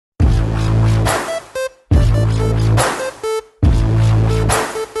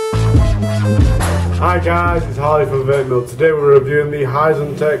Hi guys, it's Harley from Vertmill. Today we're reviewing the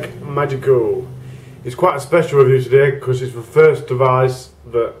HorizonTech Magico. It's quite a special review today because it's the first device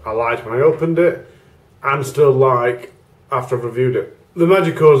that I liked when I opened it and still like after I've reviewed it. The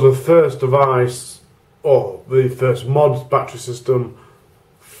Magico is the first device, or the first mod battery system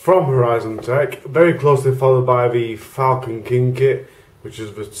from HorizonTech, very closely followed by the Falcon King kit, which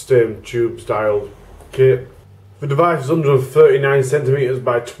is the same tube style kit. The device is 139 centimeters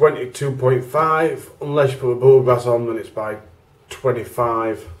by 22.5, unless you put a bubble glass on then it's by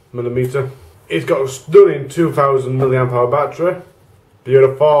 25 millimeter. It's got a stunning 2000 mAh battery,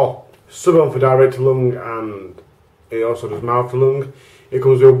 beautiful, sub-ohm for direct to lung, and it also does mouth to lung. It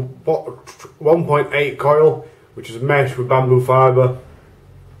comes with 1.8 coil, which is mesh with bamboo fibre.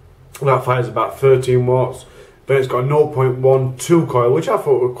 That fires about 13 watts. Then it's got a 0.12 coil, which I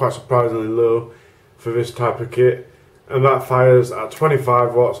thought was quite surprisingly low for this type of kit, and that fires at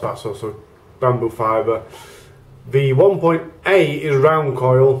 25 watts. That's also bamboo fibre. The 1.8 is round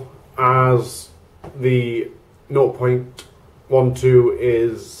coil, as the 0.12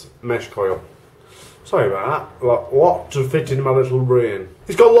 is mesh coil. Sorry about that, lot to fit in my little brain.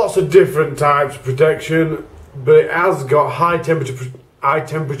 It's got lots of different types of protection, but it has got high temperature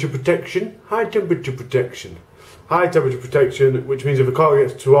protection, which means if the coil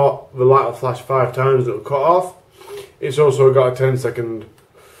gets too hot, the light will flash 5 times, it'll cut off. It's also got a 10-second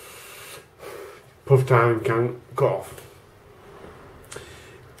puff time and can cut off.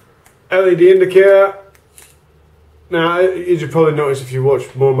 LED indicator. Now, as you probably noticed if you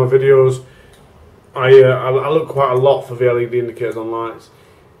watch more of my videos, I look quite a lot for the LED indicators on lights.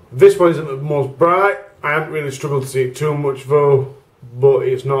 This one isn't the most bright. I haven't really struggled to see it too much though, but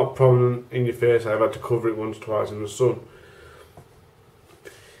it's not prominent in your face. I've had to cover it once or twice in the sun.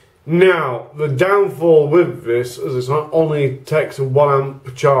 Now, the downfall with this is it's not only takes a 1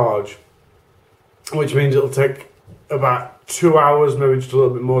 amp charge, which means it'll take about 2 hours, maybe just a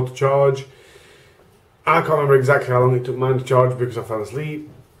little bit more to charge. I can't remember exactly how long it took mine to charge because I fell asleep.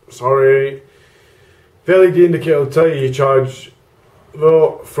 Sorry. The LED indicator will tell you your charge,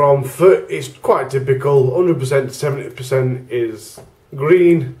 though, from it's quite typical. 100% to 70% is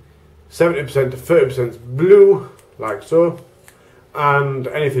green, 70% to 30% is blue, like so, and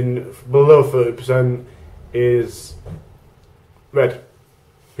anything below 30% is red.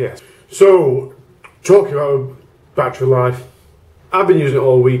 Yes. So, talking about battery life, I've been using it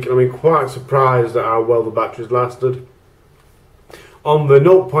all week and I've been quite surprised at how well the battery's lasted. On the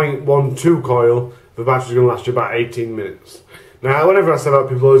 0.12 coil, the battery's going to last you about 18 minutes. Now, whenever I say that,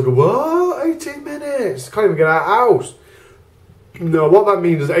 people always go, "What? 18 minutes? Can't even get out of the house." No, what that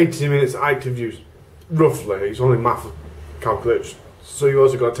means is 18 minutes active use. Roughly. It's only math calculation. So you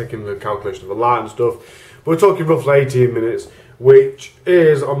also got to take in the calculation of the light and stuff. But we're talking roughly 18 minutes, which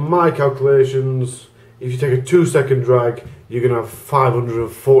is, on my calculations, if you take a 2-second drag, you're going to have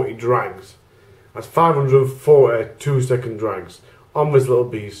 540 drags. That's 540 2-second drags on this little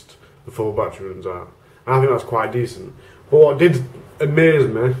beast before the battery runs out. And I think that's quite decent. But what did amaze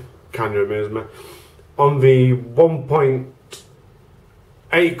me, kind of amaze me, on the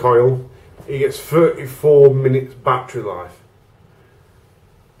 1.8 coil, it gets 34 minutes battery life.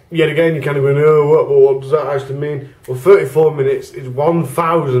 Yet again, you kind of go, "No, what does that actually mean?" Well, 34 minutes is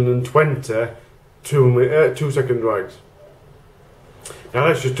 1,020 2-second drags. Now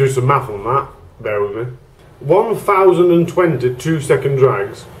let's just do some math on that, bear with me. 1,020 2-second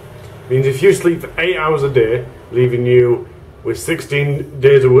drags means if you sleep for 8 hours a day, leaving you with 16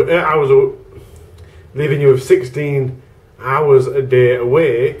 hours a day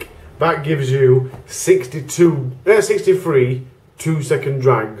awake, that gives you 63 2-second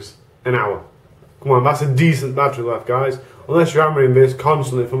drags an hour. Come on, that's a decent battery life, guys. Unless you're hammering this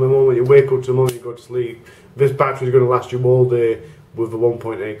constantly from the moment you wake up to the moment you go to sleep, this battery is going to last you all day with the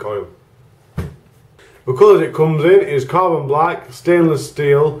 1.8 coil. The colours it comes in is carbon black, stainless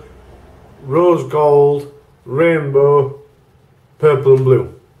steel, rose gold, rainbow, purple and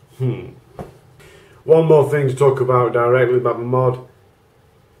blue. One more thing to talk about directly about the mod,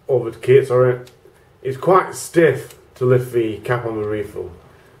 or the kit, sorry. It's quite stiff to lift the cap on the refill,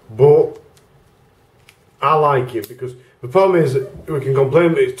 but I like it because the problem is we can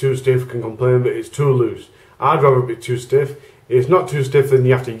complain that it's too stiff, we can complain that it's too loose. I'd rather it be too stiff. If it's not too stiff, then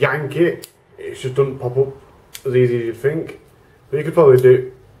you have to yank it. It just doesn't pop up as easy as you think. But you could probably do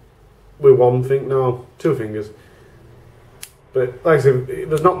it with 1 finger, no, 2 fingers. But like I said,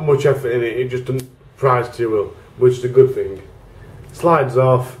 there's not much effort in it, it just doesn't prise to your will, which is a good thing. Slides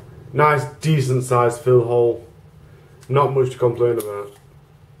off, nice decent sized fill hole, not much to complain about.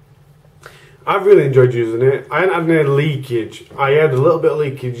 I've really enjoyed using it. I hadn't had any leakage. I had a little bit of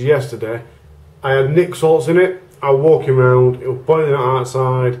leakage yesterday, I had Nic salts in it. I was walking around, it was boiling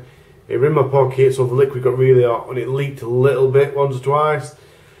outside, it was in my pocket, so the liquid got really hot and it leaked a little bit once or twice.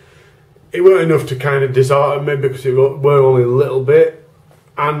 It weren't enough to kind of dishearten me because it were only a little bit,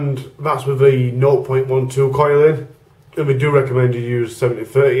 and that's with the 0.12 coil in, and we do recommend you use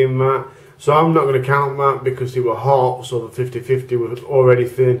 70/30 in that. So I'm not going to count that because it were hot, so the 50/50 was already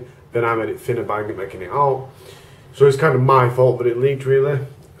thin, then I made it thinner by making it hot. So it's kind of my fault that it leaked really,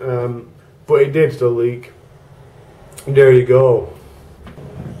 but it did still leak. There you go.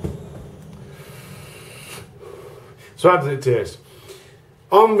 So how does it taste?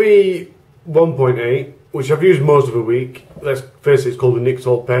 On the 1.8, which I've used most of the week, let's face it, it's called the Nic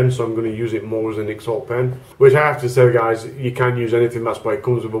Salt pen, so I'm going to use it more as a Nic Salt pen. Which I have to say, guys, you can use anything, that's why it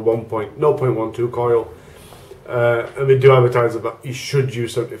comes with a 0.12 coil. And they do advertise that you should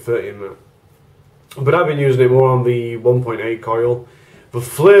use 70/30 in that. But I've been using it more on the 1.8 coil. The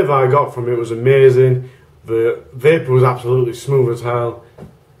flavour I got from it was amazing. The vapour was absolutely smooth as hell.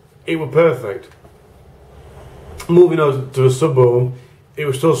 It was perfect. Moving on to the sub-ohm, it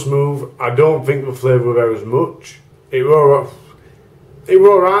was still smooth. I don't think the flavour was there as much. It were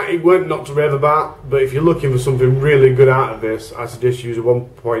alright, it weren't not to rave about, but if you're looking for something really good out of this, I suggest you use a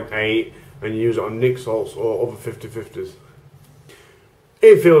 1.8 and use it on Nic salts or other 50/50s.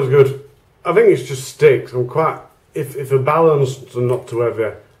 It feels good. I think it's just sticks. I'm quite, if they're balanced and not too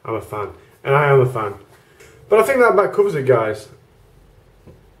heavy, I'm a fan. And I am a fan. But I think that about covers it, guys.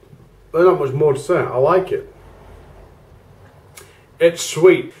 There's not much more to say. I like it. It's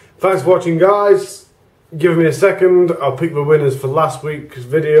sweet. Thanks for watching, guys. Give me a second. I'll pick the winners for last week's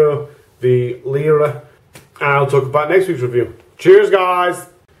video, the Lira, and I'll talk about next week's review. Cheers, guys.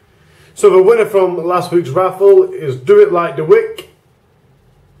 So the winner from last week's raffle is Do It Like the Wick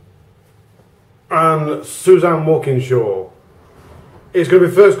and Suzanne Walkinshaw. It's going to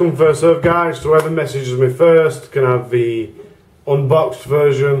be first come, first serve, guys. So whoever messages me first can have the unboxed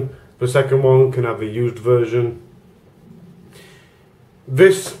version. The second one can have the used version.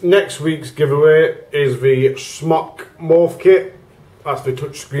 This next week's giveaway is the Smock Morph Kit. That's the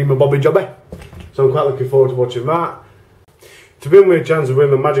touchscreen of Bobby Jobby. So I'm quite looking forward to watching that. To win me a chance of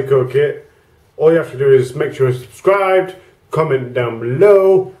winning the Magico kit, all you have to do is make sure you're subscribed, comment down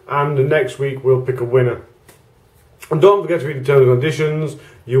below, and next week we'll pick a winner. And don't forget to read the terms and conditions.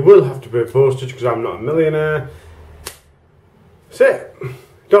 You will have to pay postage because I'm not a millionaire. That's it.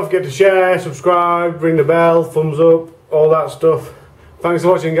 Don't forget to share, subscribe, ring the bell, thumbs up, all that stuff. Thanks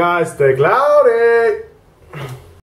for watching, guys. Stay cloudy.